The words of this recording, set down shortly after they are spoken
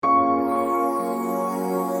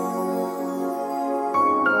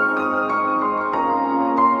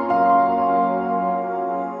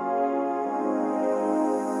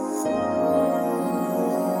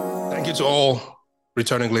you to all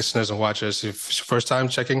returning listeners and watchers. If it's your first time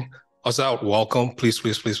checking us out, welcome. Please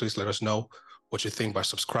let us know what you think by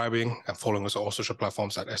subscribing and following us on all social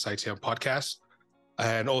platforms at SITM Podcast.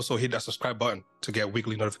 And also hit that subscribe button to get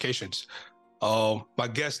weekly notifications. My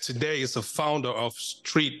guest today is the founder of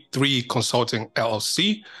Street 3 Consulting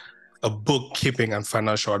LLC, a bookkeeping and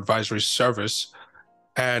financial advisory service.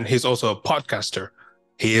 And he's also a podcaster.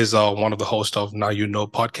 He is one of the hosts of Now You Know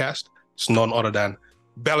podcast. It's none other than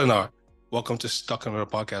Belenar. Welcome to Stuck in the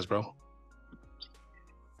Podcast, bro.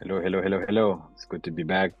 Hello. It's good to be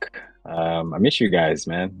back. I miss you guys,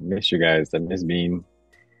 man. I miss being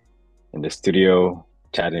in the studio,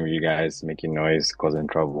 chatting with you guys, making noise, causing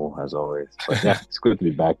trouble as always. But yeah, it's good to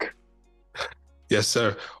be back. Yes,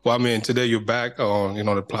 sir. Well, I mean, today you're back on,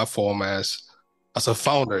 the platform as a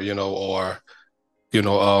founder, your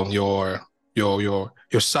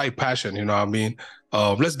side passion, you know what I mean?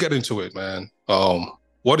 Let's get into it, man.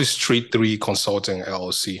 What is Street 3 Consulting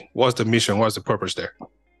LLC? What's the mission? What's the purpose there?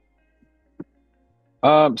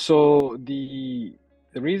 So the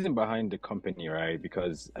reason behind the company, right?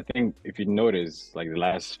 Because I think if you notice, like the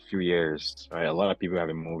last few years, right, a lot of people have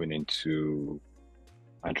been moving into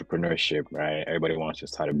entrepreneurship, right? Everybody wants to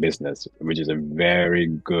start a business, which is a very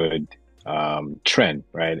good trend,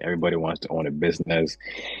 right? Everybody wants to own a business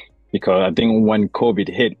because I think when COVID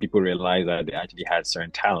hit, people realized that they actually had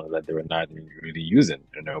certain talents that they were not really using.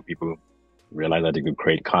 People realized that they could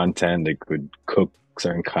create content, they could cook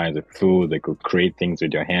certain kinds of food, they could create things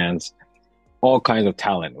with their hands. All kinds of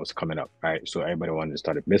talent was coming up, right? So everybody wanted to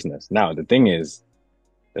start a business. Now, the thing is,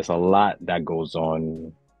 there's a lot that goes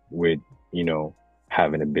on with,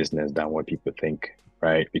 having a business than what people think,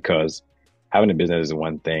 right? Because having a business is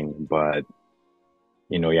one thing, but,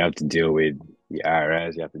 you have to deal with the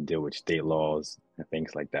IRS, you have to deal with state laws and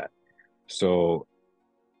things like that. So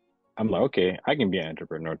I'm like, okay, I can be an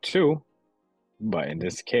entrepreneur too. But in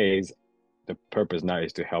this case, the purpose now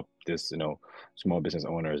is to help this, small business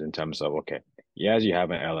owners in terms of, okay, yes, you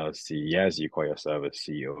have an LLC. Yes, you call yourself a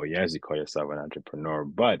CEO. Yes, you call yourself an entrepreneur,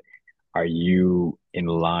 but are you in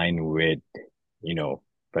line with,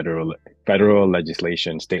 federal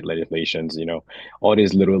legislation, state legislations, all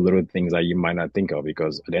these little things that you might not think of,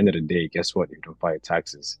 because at the end of the day, guess what? If you don't file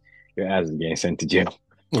taxes, your ass is getting sent to jail.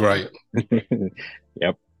 Right.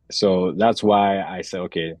 Yep. So that's why I said,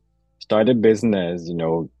 okay, start a business,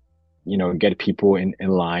 get people in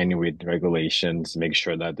line with regulations, make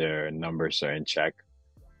sure that their numbers are in check.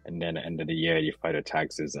 And then at the end of the year, you file the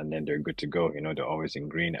taxes and then they're good to go. They're always in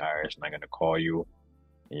green. IRS not going to call you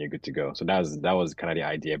and you're good to go. So that was kind of the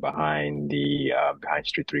idea behind behind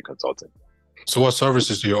Street 3 Consulting. So what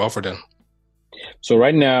services do you offer then? So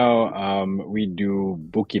right now, we do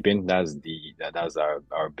bookkeeping. That's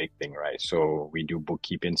our big thing, right? So we do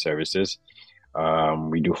bookkeeping services.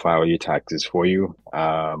 We do file your taxes for you.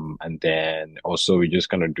 And then also we're just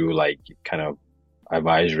gonna do like kind of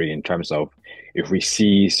advisory in terms of if we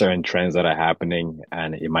see certain trends that are happening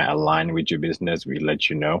and it might align with your business, we let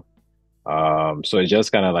you know. So it's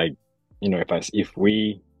just kind of like, if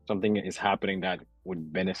something is happening that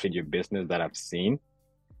would benefit your business that I've seen,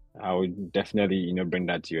 I would definitely, bring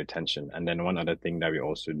that to your attention. And then one other thing that we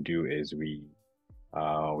also do is we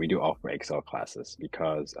do offer Excel classes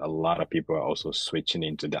because a lot of people are also switching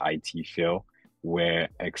into the IT field where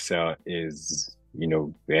Excel is,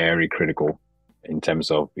 very critical in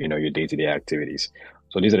terms of, your day-to-day activities.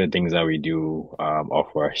 So these are the things that we do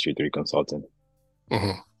offer Street 3 Consulting.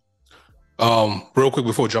 Mm-hmm. Real quick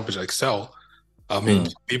before jumping to Excel,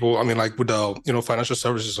 people, like with the, financial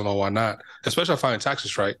services and all whatnot, especially filing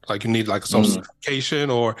taxes, right? Like you need like some certification,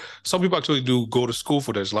 or some people actually do go to school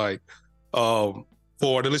for this. Like, for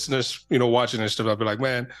the listeners, watching and stuff, I'll be like,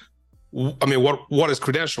 man, what is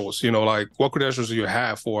credentials? Like what credentials do you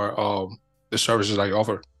have for the services that you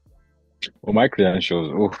offer? Well, my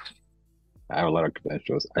credentials, I have a lot of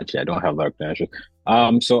credentials. Actually, I don't have a lot of credentials.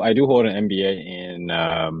 So I do hold an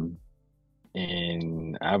MBA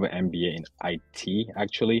I have an MBA in IT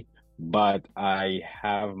actually, but I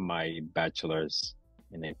have my bachelor's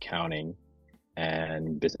in accounting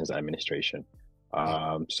and business administration.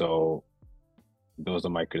 So those are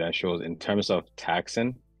my credentials. In terms of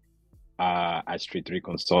taxing, at Street 3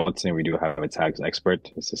 Consulting, we do have a tax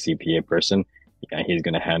expert. It's a CPA person, and he's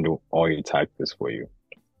going to handle all your taxes for you.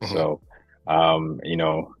 Mm-hmm. So, and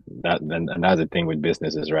that's the thing with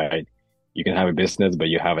businesses, right? You can have a business, but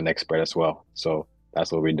you have an expert as well. So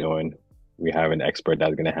that's what we're doing. We have an expert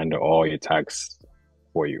that's going to handle all your tax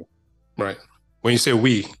for you. Right. When you say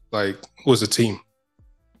we, like, who's the team?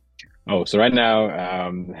 Oh, so right now,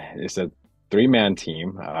 it's a 3-man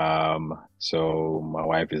team. So my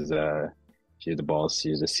wife is She's the boss.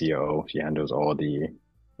 She's the CEO. She handles all the,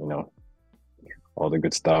 all the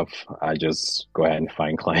good stuff. I just go ahead and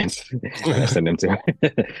find clients and I send them to her.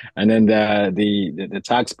 And then the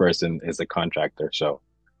tax person is a contractor. So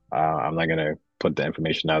I'm not gonna put the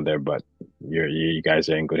information out there, but you guys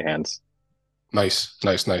are in good hands. Nice,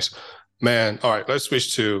 nice, nice. Man, all right, let's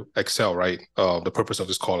switch to Excel, right? The purpose of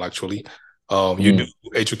this call actually. You do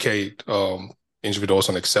Mm. educate individuals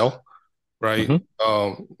on Excel, right? Hmm.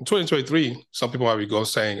 2023, some people might be going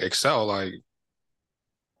saying Excel, like,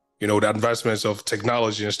 the advancements of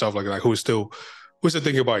technology and stuff like who's still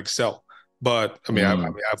thinking about Excel? But I mean,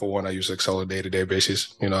 Mm. I for one, I use Excel on a day-to-day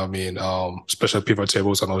basis. You know what I mean? Especially pivot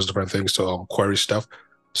tables and those different things to query stuff.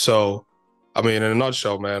 So, I mean, in a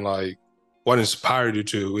nutshell, man, like, what inspired you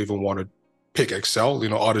to even want to pick Excel?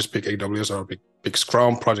 Others pick AWS or pick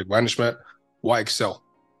Scrum, project management. Why Excel?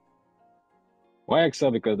 Why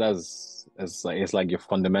Excel? Because it's like your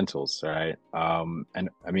fundamentals, right? And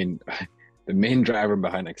I mean, the main driver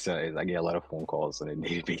behind Excel is I get a lot of phone calls on a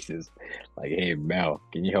daily basis. Like, hey, Mel,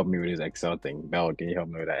 can you help me with this Excel thing? Mel, can you help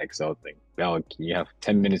me with that Excel thing? Mel, can you have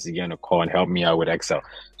 10 minutes to get on a call and help me out with Excel?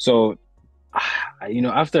 So,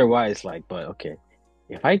 after a while, it's like, but okay,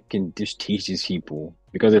 if I can just teach these people,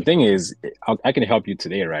 because the thing is, I can help you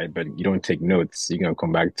today, right? But you don't take notes. You're gonna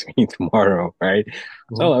come back to me tomorrow, right?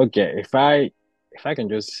 So, Mhm. okay, if I can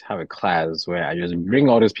just have a class where I just bring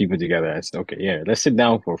all those people together and say, okay, yeah, let's sit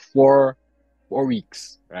down for 4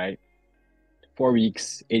 weeks, right? 4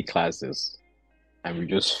 weeks, 8 classes, and we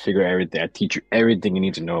just figure everything. I teach you everything you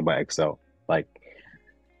need to know about Excel. Like,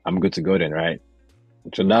 I'm good to go then, right?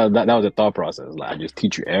 So that was the thought process. Like, I just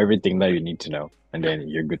teach you everything that you need to know, and then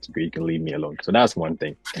you're good to go. You can leave me alone. So that's one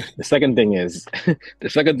thing. The second thing is,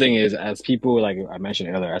 as people, like I mentioned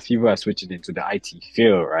earlier, as people are switching into the IT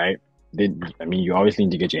field, right? I mean, you obviously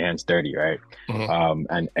need to get your hands dirty, right? Mhm.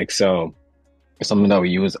 And Excel is something that we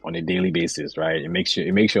use on a daily basis, right? It makes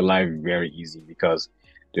your life very easy because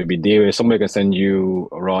there'll be days where somebody can send you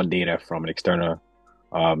raw data from an external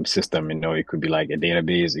system. It could be like a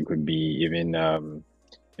database. It could be even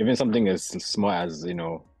something as small as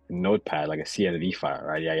Notepad, like a CSV file,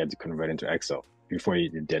 right? Yeah, you have to convert into Excel before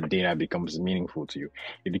the data becomes meaningful to you.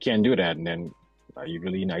 If you can't do that, then are you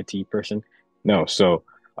really an IT person? No. So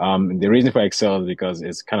the reason for Excel is because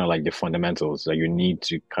it's kind of like the fundamentals. So you need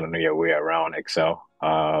to kind of know your way around Excel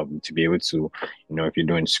to be able to, if you're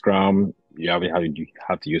doing Scrum, you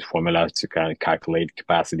have to use formulas to kind of calculate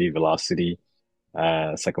capacity, velocity,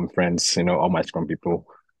 circumference. All my Scrum people,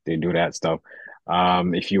 they do that stuff.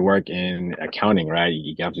 If you work in accounting, right,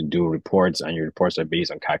 you have to do reports, and your reports are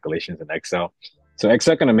based on calculations in Excel. So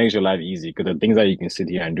Excel kind of makes your life easy because the things that you can sit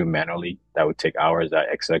here and do manually that would take hours, that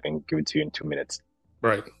Excel can give it to you in 2 minutes.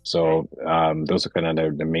 Right. So those are kind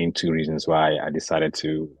of the main two reasons why I decided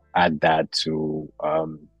to add that to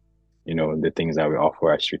the things that we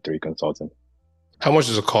offer at Street 3 Consulting. How much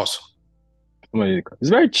does it cost? It's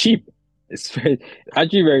very cheap. It's very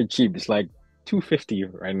actually very cheap. It's like 250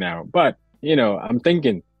 right now. But I'm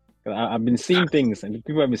thinking, I've been seeing things and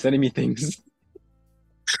people have been sending me things.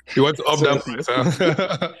 You want to up So that it's price,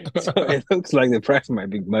 huh? so it looks like the price might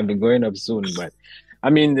be going up soon. But I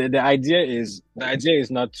mean the idea is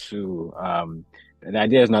not to the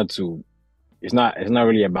idea is not to it's not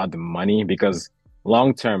really about the money because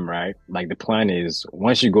long term, right? Like the plan is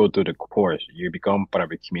once you go through the course, you become part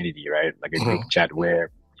of a community, right? Like a group Mhm. chat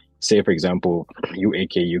where, say, for example, you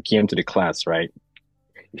came to the class, right?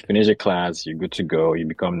 You finish the class, you're good to go. You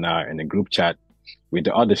become now in a group chat with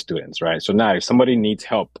the other students, right? So now if somebody needs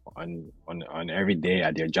help on every day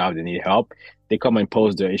at their job, they need help, they come and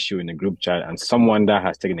post their issue in the group chat, and someone that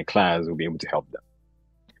has taken the class will be able to help them.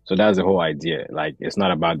 So that's the whole idea. Like, it's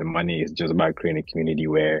not about the money. It's just about creating a community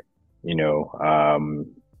where, you know, um,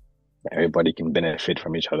 everybody can benefit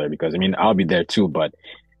from each other. Because I mean, I'll be there too, but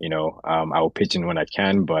I will pitch in when I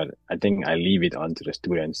can. But I think I leave it on to the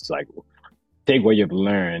students to like take what you've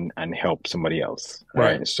learned and help somebody else,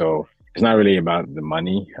 Right. right? So it's not really about the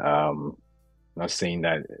money. I'm not saying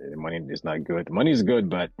that the money is not good. The money is good,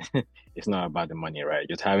 but it's not about the money, right?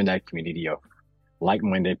 Just having that community of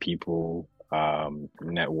like-minded people,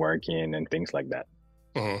 networking and things like that.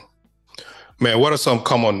 Mhm. Man, what are some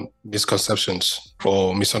common misconceptions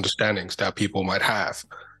or misunderstandings that people might have,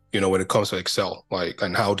 when it comes to Excel? Like,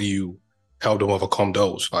 and how do you help them overcome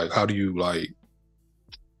those? Like, how do you like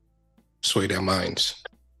sway their minds?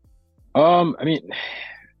 I mean,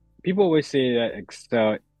 people always say that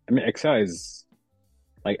Excel. I mean, Excel is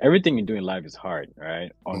like everything you do in life is hard,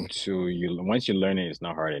 right? Mhm. Until once you learn it, it's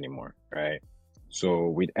not hard anymore, right? So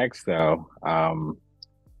with Excel,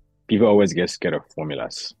 people always get scared of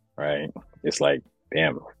formulas, right? It's like,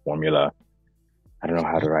 damn, formula. I don't know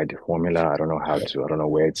how to write the formula. I don't know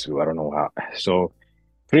where to, I don't know how. So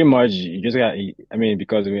pretty much you just got, I mean,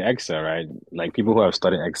 because with Excel, right? Like people who have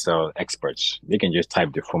studied Excel experts, they can just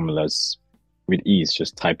type the formulas with ease,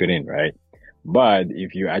 just type it in, right? But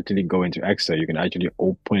if you actually go into Excel, you can actually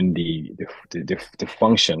open the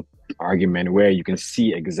function argument where you can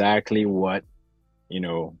see exactly what,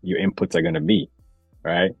 your inputs are going to be,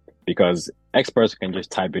 right? Because experts can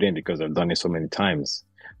just type it in because they've done it so many times.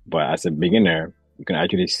 But as a beginner, you can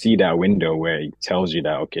actually see that window where it tells you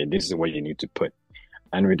that, okay, this is what you need to put.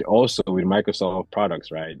 And with Microsoft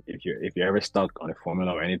products, right? If you're ever stuck on a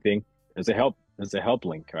formula or anything, there's a help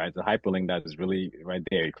link, right? The hyperlink that is really right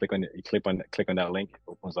there. You click on that link, it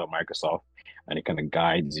opens up Microsoft, and it kind of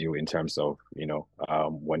guides you in terms of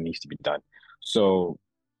what needs to be done. So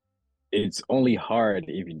it's only hard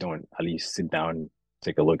if you don't at least sit down,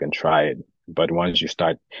 take a look, and try it. But once you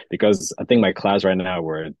start, because I think my class right now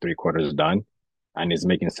we're three-quarters done, and it's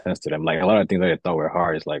making sense to them. Like a lot of things that I thought were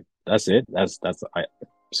hard, it's like that's it. That's I.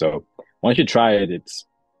 So once you try it,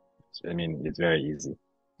 I mean, it's very easy.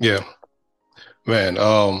 Yeah, man.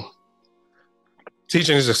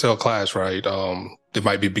 Teaching is Excel class, right? There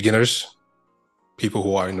might be beginners, people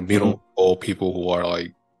who are in the Hmm. middle, or people who are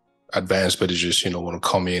like advanced, but they just, want to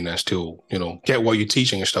come in and still, get what you're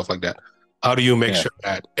teaching and stuff like that. How do you make Yeah, sure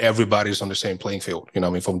that everybody's on the same playing field? You know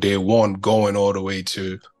what I mean? From day one going all the way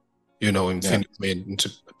to, yeah, infinity, I mean,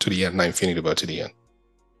 to the end, not infinity, but to the end.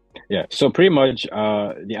 yeah. So pretty much,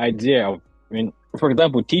 the idea of, I mean, for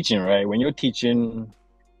example, teaching, right? When you're teaching,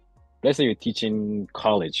 let's say you're teaching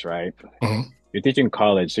college, right? Hmm. You're teaching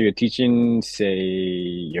college, so you're teaching, say,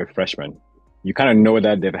 your freshman. You kind of know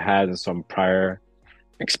that they've had some prior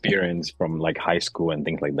experience from like high school and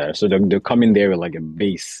things like that. So they're coming there with like a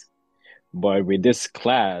base. But with this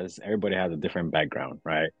class, everybody has a different background,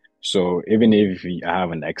 right? So even if I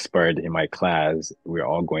have an expert in my class, we're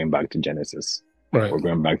all going back to Genesis. Right. We're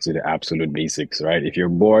going back to the absolute basics, right? If you're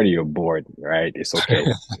bored, you're bored, right? It's okay.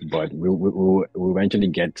 But we'll eventually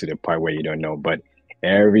get to the part where you don't know. But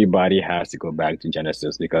everybody has to go back to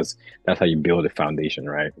Genesis because that's how you build a foundation,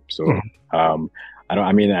 right? So Mhm. I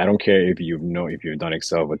don't care if you've done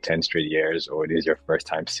Excel for 10 straight years or it is your first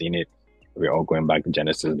time seeing it. We're all going back to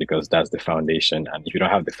Genesis because that's the foundation. And if you don't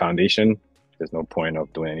have the foundation, there's no point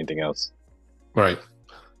of doing anything else. Right.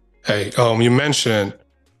 Hey, you mentioned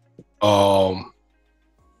um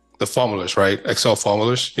the formulas, right? Excel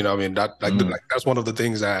formulas. You know, I mean Mm. like that's one of the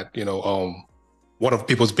things that, one of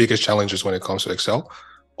people's biggest challenges when it comes to Excel.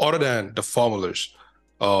 Other than the formulas,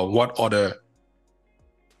 what other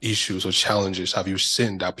issues or challenges have you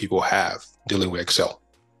seen that people have dealing with Excel?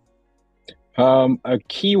 A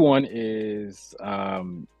key one is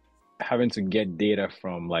having to get data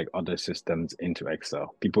from like other systems into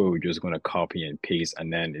Excel. People are just going to copy and paste,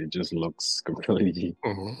 and then it just looks completely,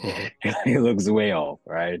 Hmm. Hmm. it looks way off,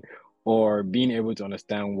 right? Or being able to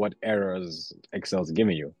understand what errors Excel is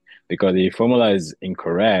giving you. Because if formula is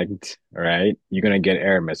incorrect, right, you're going to get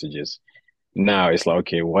error messages. Now it's like,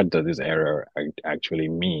 okay, what does this error actually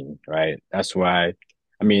mean, right? That's why,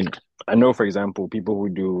 I mean, I know, for example, people who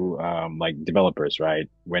do like developers, right?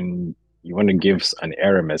 When you want to give an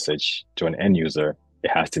error message to an end user,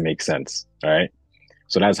 it has to make sense, right?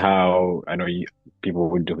 So that's how I know people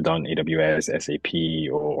who have done AWS, SAP,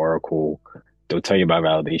 or Oracle, they'll tell you about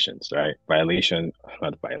validations, right?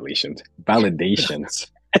 Not violations, validations.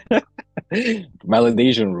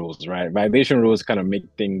 Validation rules, right? Validation rules kind of make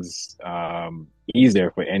things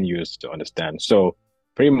easier for end users to understand. So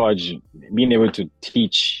pretty much being able to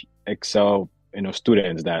teach Excel,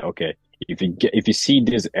 students that okay, if you see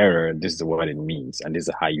this error, this is what it means, and this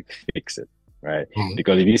is how you fix it, right? Hmm.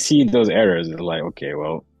 Because if you see those errors, it's like okay,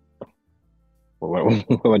 well, what,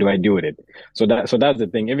 what do I do with it? So that's the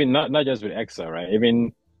thing. Even not just with Excel, right?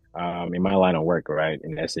 Even in my line of work, right,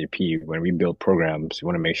 in SAP, when we build programs, we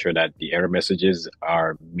want to make sure that the error messages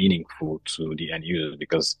are meaningful to the end users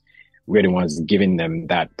because we're the ones giving them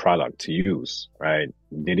that product to use, right?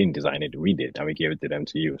 They didn't design it, we did, and we gave it to them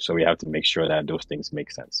to use. So we have to make sure that those things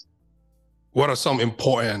make sense. What are some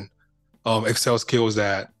important Excel skills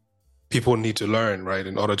that people need to learn, right,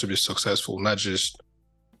 in order to be successful? Not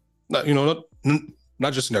you know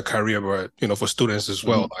not just in their career, but for students as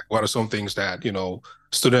well. Mhm. Like, what are some things that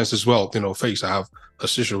students as well face? I have a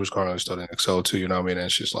sister who's currently studying Excel too. You know what I mean?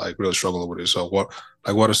 And she's like really struggling with it. So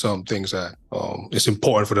what are some things that it's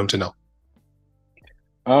important for them to know?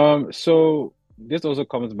 So this also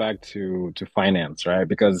comes back to finance, right?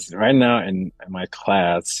 Because right now in my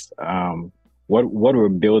class, what we're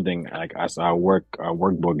building like as our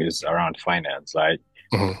workbook is around finance, like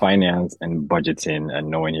Hmm. finance and budgeting and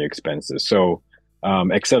knowing your expenses. So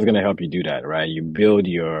Excel is going to help you do that, right? You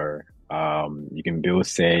can build,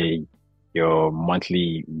 say, your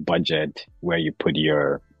monthly budget where you put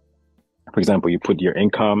your, for example, you put your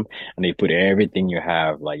income and you put everything you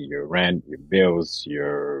have, like your rent, your bills,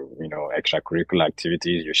 your, extracurricular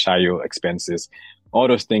activities, your shadow expenses, all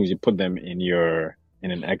those things, you put them in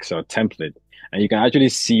an Excel template. And you can actually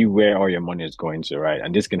see where all your money is going to, right?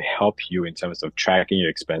 And this can help you in terms of tracking your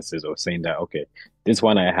expenses or saying that, okay, this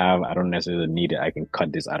one I have, I don't necessarily need it. I can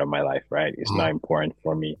cut this out of my life, right? It's not Mhm. important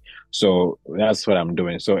for me. So that's what I'm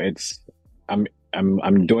doing. So I'm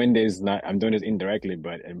I'm doing this not I'm doing this indirectly,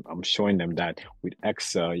 but I'm showing them that with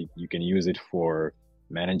Excel you can use it for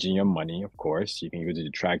managing your money, of course. You can use it to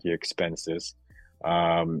track your expenses.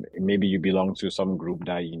 Maybe you belong to some group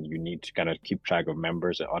that you need to kind of keep track of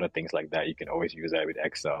members and other things like that. You can always use that with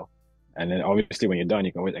Excel. And then obviously when you're done,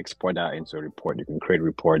 you can always export that into a report. You can create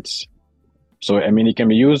reports. So I mean, it can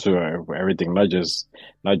be used for everything, not just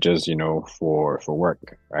for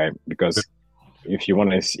work, right? Because if you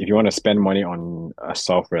want to spend money on a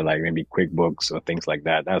software like maybe QuickBooks or things like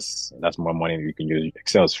that, that's more money you can use.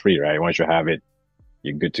 Excel is free, right? Once you have it,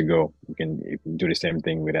 you're good to go. You can do the same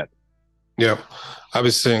thing with that. Yeah, I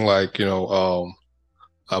was saying like,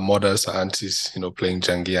 our mothers, our aunties, playing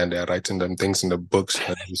Jenga and they're writing them things in the books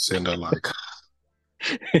and you saying they're like,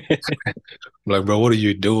 I'm like, bro, what are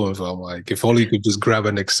you doing? So I'm like, if only you could just grab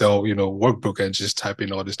an Excel, workbook and just type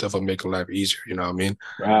in all this stuff and make your life easier. You know what I mean?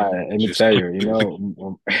 Right. Let me Just tell click, you, click,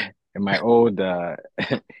 click. in my old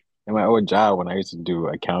in my old job when I used to do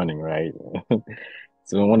accounting, right?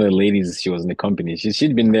 So one of the ladies, she was in the company.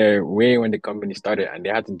 She'd been there way when the company started, and they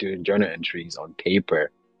had to do journal entries on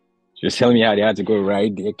paper. She was telling me how they had to go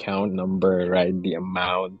write the account number, write the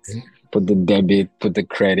amount, put the debit, put the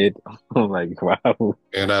credit. I'm like, wow.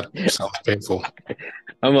 And that sounds painful.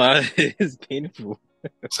 I'm like, it's painful.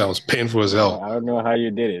 Sounds painful as hell. I don't know how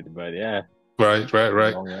you did it, but yeah, Right, right, a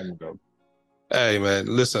right. long time ago. Hey man,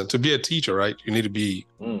 listen, to be a teacher, right, you need to be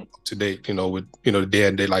Mm, up to date, with, the day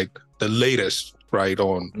and day, like the latest, right,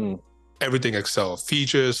 on mm. everything Excel,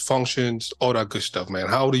 features, functions, all that good stuff, man.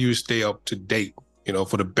 How do you stay up to date,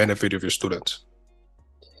 for the benefit of your students?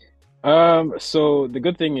 So the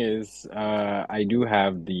good thing is, I do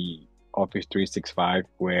have the Office 365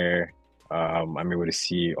 where I'm able to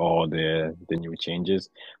see all the new changes.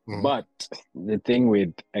 Mhm. But the thing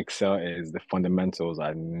with Excel is the fundamentals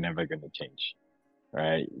are never going to change,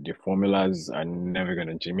 right? The formulas are never going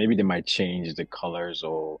to change. Maybe they might change the colors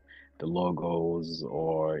or the logos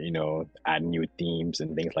or, add new themes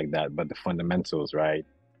and things like that. But the fundamentals, right?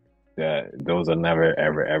 Those are never,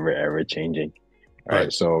 ever, ever, ever changing. Right.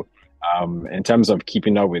 Right. So, in terms of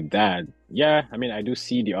keeping up with that, yeah, I mean, I do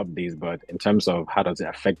see the updates, but in terms of how does it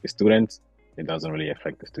affect the students, it doesn't really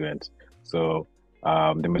affect the students. So,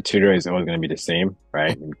 the material is always going to be the same,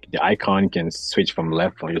 right? The icon can switch from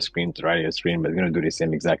left on your screen to right on your screen, but it's going to do the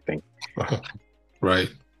same exact thing. Right.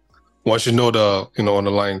 Once you know the,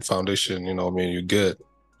 underlying foundation, what I mean, you're good.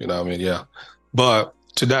 You know what I mean? Yeah. But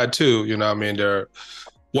to that too, what I mean,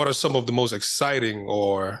 what are some of the most exciting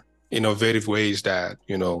or innovative ways that,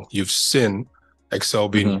 you've seen Excel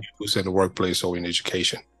being Hmm. used in the workplace or in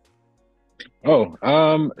education?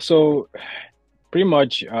 So pretty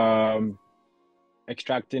much,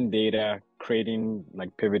 extracting data, creating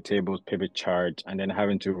like pivot tables, pivot charts, and then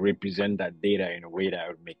having to represent that data in a way that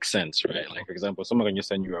would make sense, right? Like for example, someone can just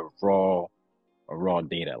send you a raw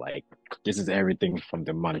data, like this is everything from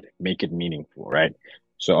the month, make it meaningful, right?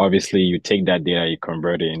 So obviously you take that data, you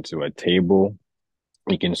convert it into a table,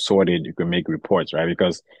 you can sort it, you can make reports, right?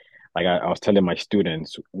 Because like I was telling my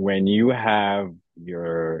students, when you have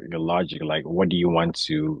your logic, like what do you want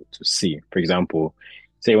to see? For example,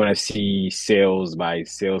 say when I see sales by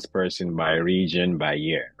salesperson, by region, by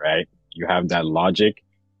year, right? You have that logic.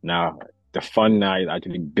 Now the fun now is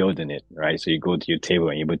actually building it, right? So you go to your table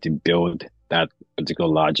and you're able to build that particular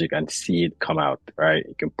logic and see it come out, right?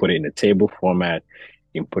 You can put it in a table format,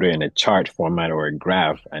 you can put it in a chart format or a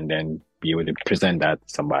graph, and then be able to present that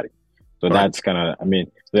to somebody. So Right. that's kind of, I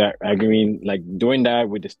mean, that I mean, like doing that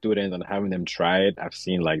with the students and having them try it, I've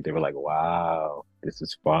seen like they were like, "Wow, this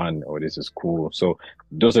is fun," or "This is cool." So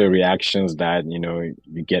those are reactions that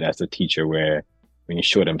you get as a teacher, where when you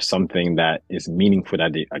show them something that is meaningful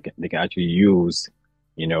that they can actually use,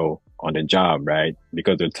 on the job, right?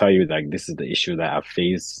 Because they'll tell you like, "This is the issue that I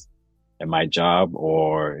face in my job,"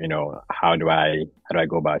 or how do I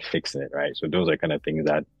go about fixing it, right? So those are kind of things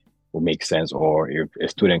that will make sense. Or if a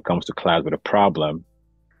student comes to class with a problem,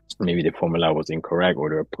 maybe the formula was incorrect or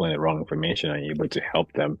they were pulling the wrong information, and you're able to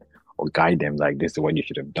help them or guide them like this is what you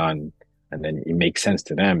should have done. and then it makes sense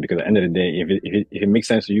to them. Because at the end of the day, if it makes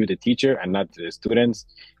sense to you, the teacher, and not to the students,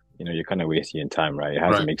 you're kind of wasting your time, right? It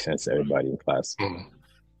has to Right. make sense to everybody in class. Mm.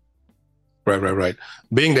 Right, right, right.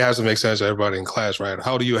 Being there has to make sense to everybody in class, right?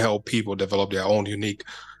 How do you help people develop their own unique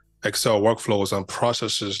Excel workflows and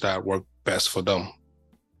processes that work best for them?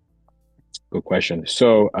 Good question.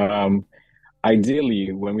 So,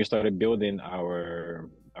 ideally, when we started building our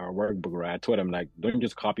workbook, right, I told them like, don't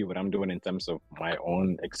just copy what I'm doing in terms of my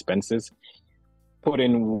own expenses. Put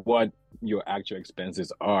in what your actual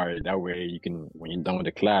expenses are. That way, you can, when you're done with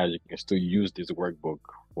the class, you can still use this workbook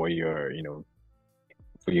for your,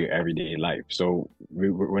 for your everyday life. So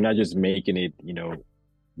we're not just making it,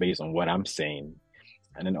 based on what I'm saying.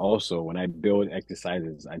 And then also when I build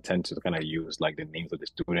exercises, I tend to kind of use like the names of the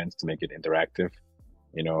students to make it interactive.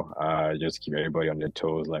 Just keep everybody on their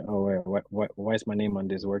toes. Like, oh, why is my name on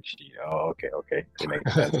this worksheet? Oh, okay, it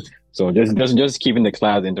makes sense. So just keeping the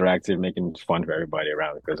class interactive, making it fun for everybody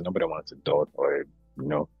around because nobody wants a dull or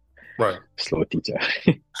Right. slow teacher.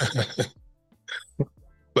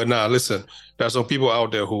 But nah, listen, there's some people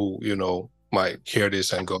out there who, might hear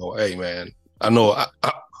this and go, hey, man, I know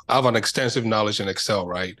I have an extensive knowledge in Excel,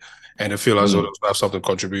 right? And they feel as though Mm. they have something to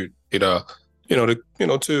contribute, either,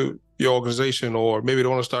 to your organization, or maybe they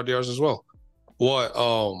want to start theirs as well. What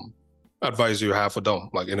advice do you have for them?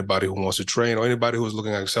 Like anybody who wants to train or anybody who's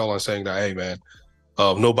looking at Excel and saying that, hey, man,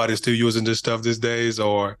 nobody's still using this stuff these days,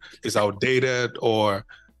 or it's outdated, or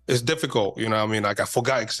it's difficult. You know what I mean? Like I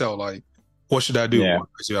forgot Excel. Like, what should I do? Yeah. What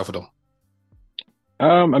advice do you have for them?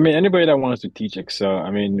 I mean, anybody that wants to teach Excel, I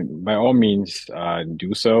mean, by all means,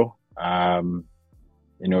 do so. There are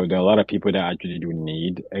a lot of people that actually do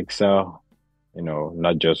need Excel,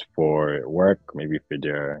 not just for work, maybe for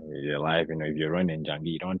their life. If you're running Django,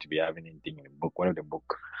 you don't want to be having anything in the book. What if the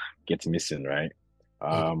book gets missing, right?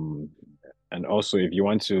 Mm. Um, and also if you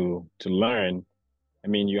want to learn, I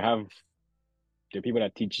mean, you have the people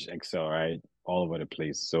that teach Excel, right, all over the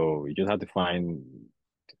place. So you just have to find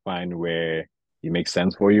where it makes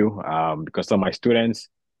sense for you. Because some of my students,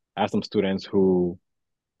 I have some students who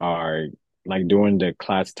are like during the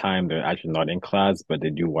class time, they're actually not in class, but they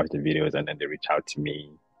do watch the videos and then they reach out to me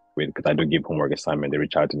because I do give homework assignment. They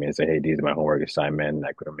reach out to me and say, hey, this is my homework assignment.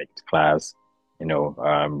 I couldn't make it to class,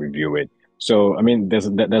 review it. So, I mean, there's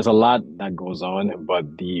a lot that goes on,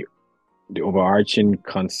 but the overarching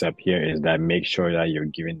concept here is that make sure that you're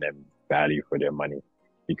giving them value for their money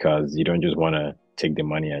because you don't just want to take the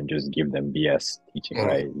money and just give them BS teaching,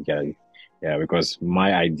 right? Mm. You gotta, yeah, because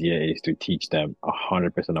my idea is to teach them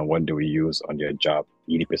 100% of what do we use on their job,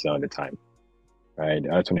 80% of the time, right? The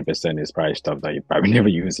other 20% is probably stuff that you probably never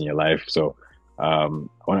use in your life. So I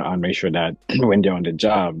want to make sure that when they're on the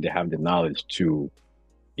job, they have the knowledge to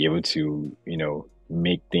be able to,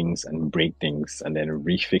 make things and break things and then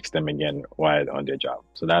refix them again while on their job.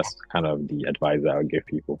 So that's kind of the advice that I would give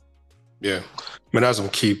people. Yeah. I mean, that's some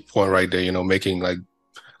key point right there, making like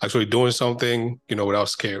actually doing something,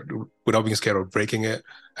 without being scared of breaking it.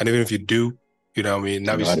 And even if you do, I mean, You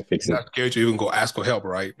know how to fix it. not scared to even go ask for help,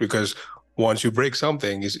 right? Because once you break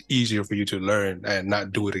something, it's easier for you to learn and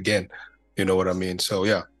not do it again. You know what I mean? So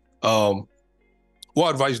yeah.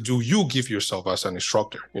 What advice do you give yourself as an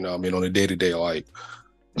instructor? I mean, on a day-to-day, like,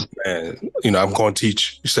 man, I'm going to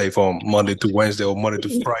teach, say, from Monday to Wednesday or Monday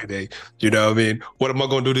to Friday. You know what I mean? What am I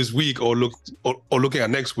going to do this week or looking at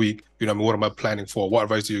next week? I mean, what am I planning for? What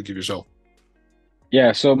advice do you give yourself?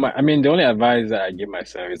 Yeah, so I mean, the only advice that I give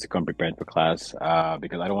myself is to come prepared for class,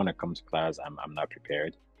 because I don't want to come to class. I'm not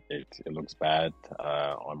prepared. It looks bad,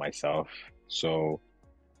 on myself. So,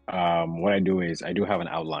 what I do is I do have an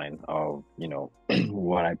outline of,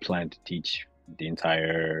 what I plan to teach the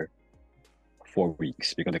entire 4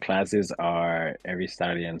 weeks because the classes are every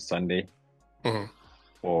Saturday and Sunday Mhm.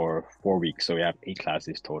 for 4 weeks. So we have 8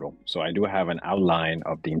 classes total. So I do have an outline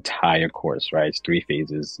of the entire course, right? It's 3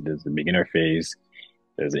 phases. There's the beginner phase,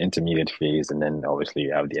 there's the intermediate phase, and then obviously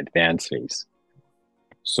you have the advanced phase.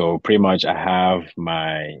 So pretty much I have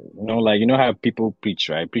my, how people preach,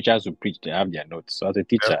 right? Preachers who preach, they have their notes. So as a Yeah.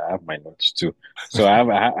 teacher, I have my notes too. So I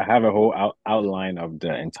have a whole outline of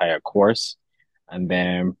the entire course. And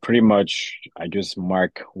then pretty much I just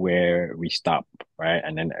mark where we stop, right?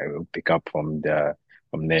 And then I will pick up from there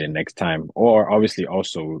the next time. Or obviously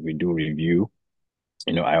also we do review.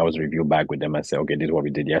 I always review back with them and say, okay, this is what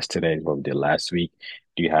we did yesterday, this is what we did last week.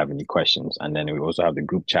 Do you have any questions? And then we also have the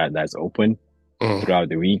group chat that's open Mhm. throughout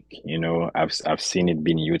the week. I've seen it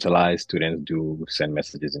being utilized. Students do send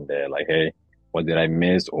messages in there like, "Hey, what did I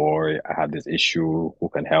miss?" or "I have this issue. Who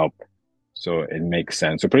can help?" So it makes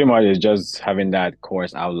sense. So pretty much it's just having that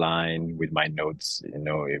course outline with my notes.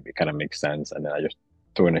 It kind of makes sense, and then I just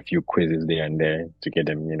throw in a few quizzes there and there to get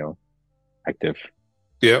them, active.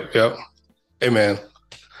 Yep, yep. Hey man,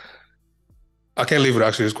 I can't leave without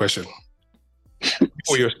asking this question.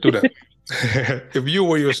 Or your student. If you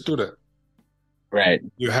were your student, Right.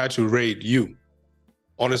 you had to rate you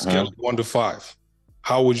on a scale of 1 to 5.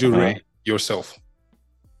 How would you rate yourself?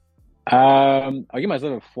 I'll give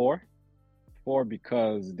myself a 4. 4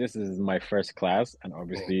 because this is my first class, and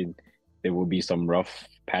obviously there will be some rough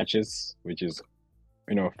patches, which is,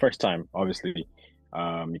 first time, obviously.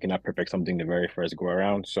 You cannot perfect something the very first go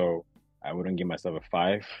around, so I wouldn't give myself a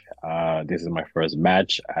 5. This is my first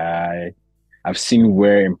match. I've seen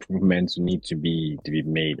where improvements need to be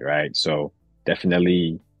made, right? So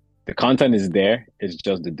definitely the content is there. It's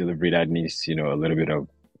just the delivery that needs, a little bit of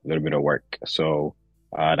work. So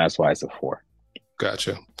that's why it's a 4.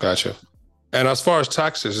 Gotcha. And as far as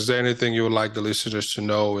taxes, is there anything you would like the listeners to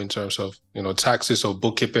know in terms of, taxes or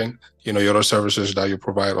bookkeeping, your other services that you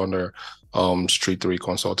provide under Street 3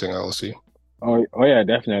 Consulting LLC? Oh yeah,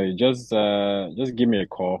 definitely. Just give me a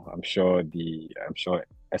call. I'm sure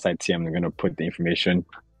SITM are gonna put the information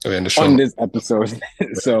in the show on this episode.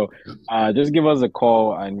 So just give us a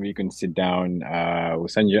call and we can sit down. We'll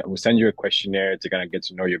send you a questionnaire to kind of get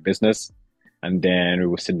to know your business, and then we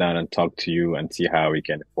will sit down and talk to you and see how we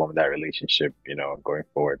can form that relationship, going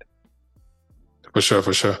forward. For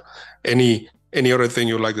sure. Any other thing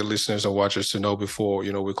you'd like the listeners and watchers to know before,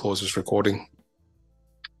 we close this recording?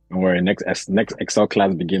 Don't worry, next Excel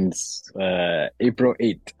class begins April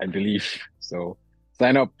 8th, I believe. So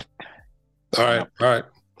sign up. All right.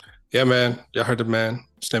 Yeah, man. Y'all heard the man.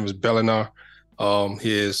 His name is Belenar.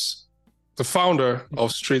 He is the founder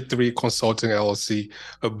of Street 3 Consulting LLC,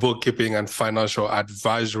 a bookkeeping and financial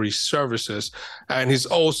advisory services. And he's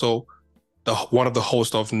also one of the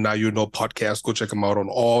hosts of Now You Know podcast. Go check him out on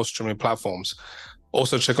all streaming platforms.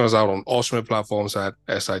 Also check us out on all streaming platforms at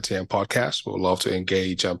SITM Podcast. We'd love to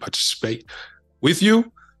engage and participate with you.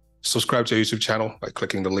 Subscribe to our YouTube channel by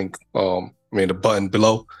clicking the link, the button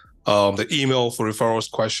below. The email for referrals,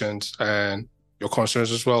 questions, and your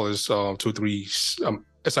concerns as well is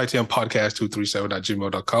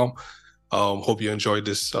SITMpodcast237@gmail.com. Hope you enjoyed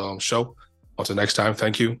this show. Until next time,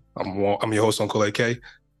 thank you. I'm your host, Uncle AK.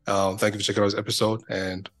 Thank you for checking out this episode,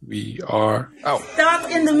 and we are out. Stuck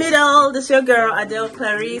in the Middle. This is your girl, Adele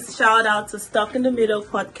Clarice. Shout out to Stuck in the Middle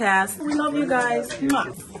podcast. We love you guys.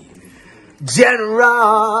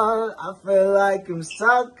 General, I feel like I'm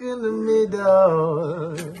stuck in the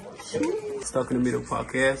middle. Stuck in the Middle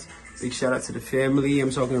podcast. Big shout out to the family. I'm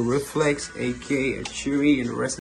talking Reflex, AK, Achuri, and the rest of